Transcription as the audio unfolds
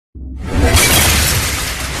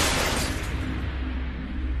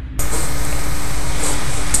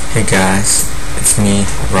Hey guys, it's me,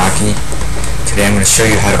 Rocky. Today I'm going to show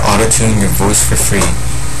you how to auto-tune your voice for free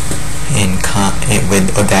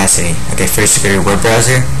with Audacity. Okay, first you go to your web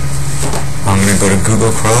browser. I'm going to go to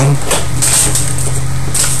Google Chrome.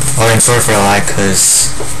 Oh, and sorry for the lag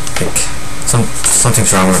because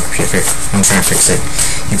something's wrong with my computer. I'm trying to fix it.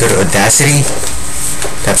 You go to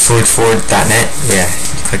Audacity.net. Yeah,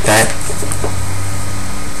 you click that.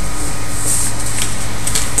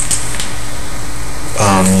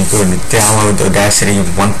 You go to download Audacity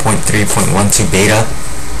 1.3.12 beta.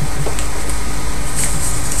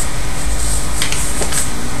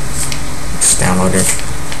 Just download it.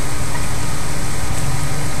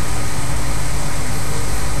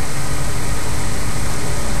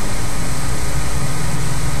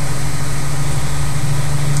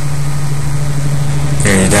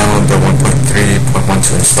 Here you download the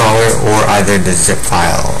 1.3.12 installer or either the zip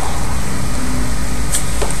file.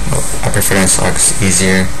 I prefer to install because it's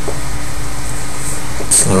easier.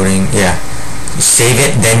 It's loading. Yeah. You save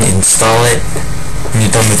it, then install it. When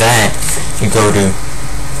you're done with that, you go to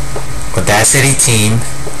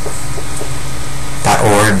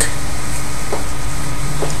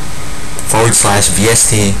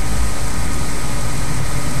audacityteam.org/VST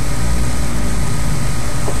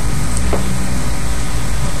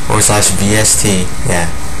 /VST. Yeah.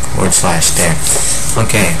 / there.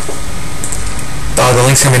 Okay. The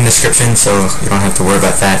links are in the description, so you don't have to worry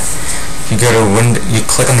about that. You go to you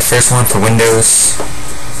click on the first one for Windows.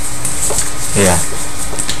 Yeah,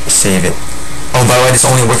 save it. Oh, by the way, this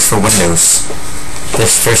only works for Windows.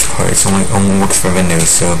 This first part only works for Windows.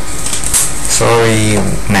 So sorry,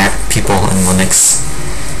 Mac people and Linux.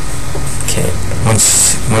 Okay,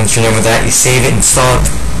 once you're done with that, you save it, install it.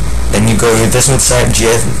 Then you go to this website,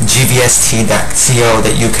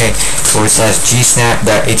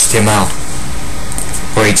 gvst.co.uk/gsnap.html.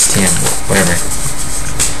 or HTML, whatever.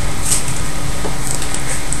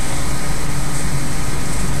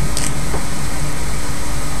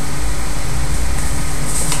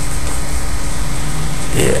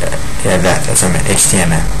 Yeah, that's what I meant.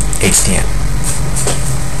 HTML.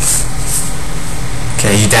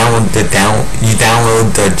 Okay, you download the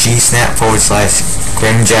gsnap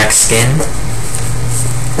 /grimjack skin.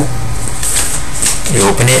 You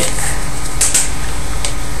open it.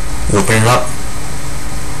 You open it up.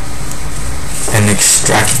 And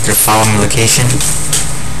extract the following location.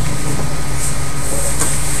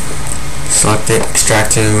 Select it,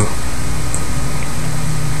 extract to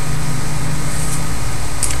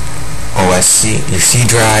OSC, your C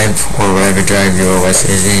drive, or whatever drive your OS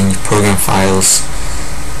is in, program files,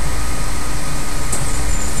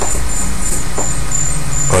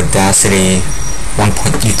 Audacity 1.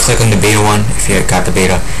 You click on the beta one if you got the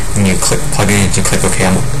beta, and you click plug in it, you click OK.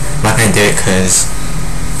 I'm not going to do it because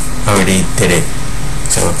already did it,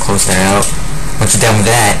 so close that out. Once you're done with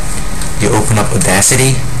that, you open up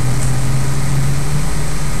Audacity.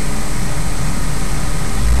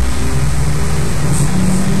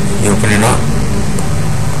 You open it up.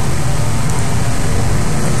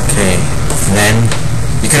 Okay, and then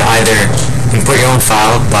you can either import your own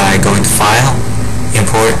file by going to File,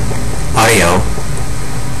 Import Audio,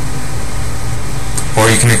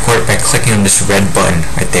 or you can record it by clicking on this red button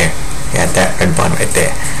right there. Yeah, that red button right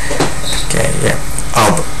there. Okay, yeah.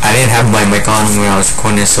 Oh, I didn't have my mic on when I was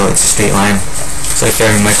recording this, so it's a straight line. So if I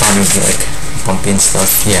have my mic on, it would be like bumpy and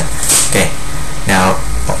stuff. Yeah. Okay. Now,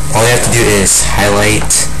 all you have to do is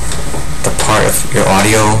highlight the part of your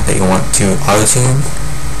audio that you want to auto-tune.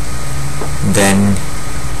 Then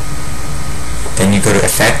you go to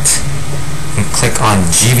Effect and click on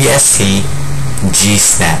GVST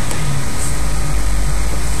G-Snap.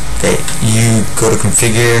 Okay, you go to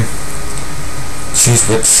Configure. Choose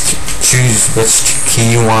which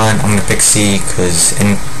key you want. I'm gonna pick C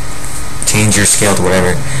and change your scale to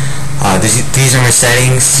whatever. These are my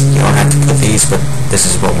settings. You don't have to put these, but this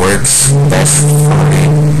is what works best.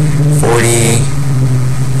 40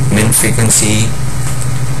 min frequency,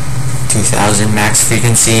 2000 max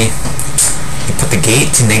frequency. You put the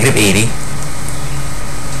gate to -80.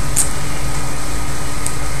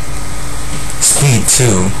 Speed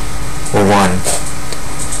 2 or 1.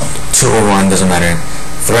 2 or 1 doesn't matter.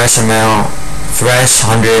 Thresh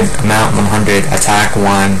 100, amount 100, attack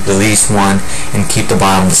 1, release 1, and keep the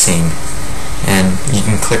bottom the same. And you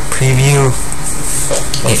can click preview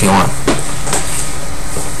if you want.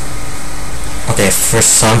 Okay, for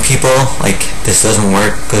some people, like, this doesn't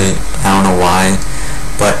work, because I don't know why,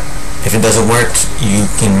 but if it doesn't work, you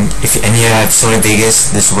can, if you have Sony Vegas,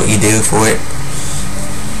 this is what you do for it.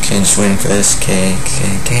 Okay, just waiting for this. K.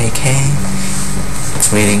 It's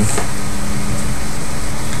waiting.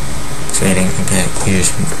 It's waiting. Okay, you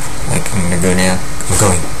just, like, I'm gonna go now. I'm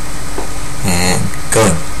going. And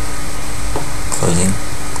going. Closing.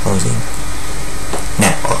 Closing.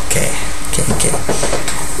 Now, okay.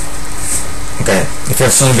 Okay, if you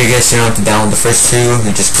have Sony Vegas, you don't have to download the first two.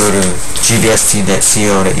 You just go to gbst.co.uk/gsnap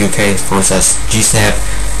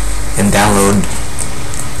and download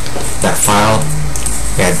that file.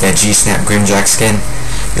 Yeah, that gsnap grimjack skin.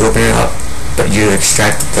 You open it up, but you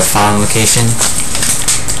extract the file location.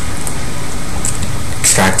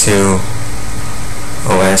 Extract to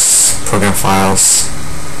OS, program files,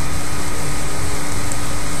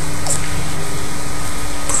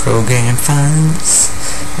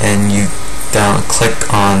 and you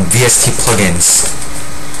click on VST plugins.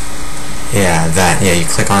 Yeah, that. Yeah, you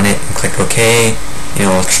click on it and click OK.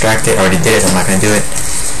 It'll extract it. I already did it. I'm not gonna do it.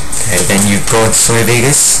 Okay, then you go into Sony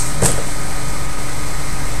Vegas.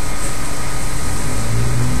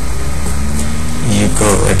 You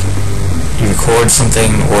go, like, you record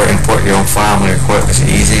something or import your own file. I'm gonna record it because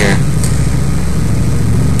it's easier.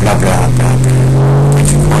 Blah blah blah blah.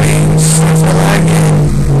 It's recording. Start for lagging.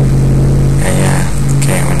 Yeah.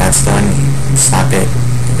 Okay, when that's done, stop it.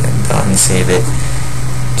 Done. Save it.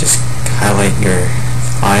 Just highlight your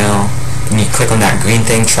file. And you click on that green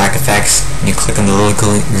thing, track effects, and you click on the little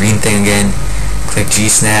green thing again, click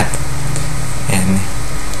G-Snap, and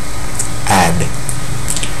add.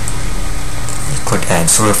 You click add.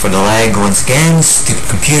 Sorry for the lag once again, stupid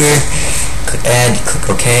computer. Click add, you click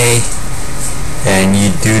OK, and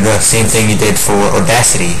you do the same thing you did for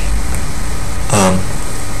Audacity.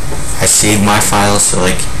 I saved my files, so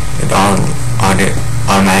like it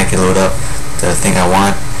automatically load up the thing I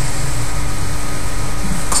want.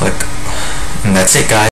 Click, and that's it, guys.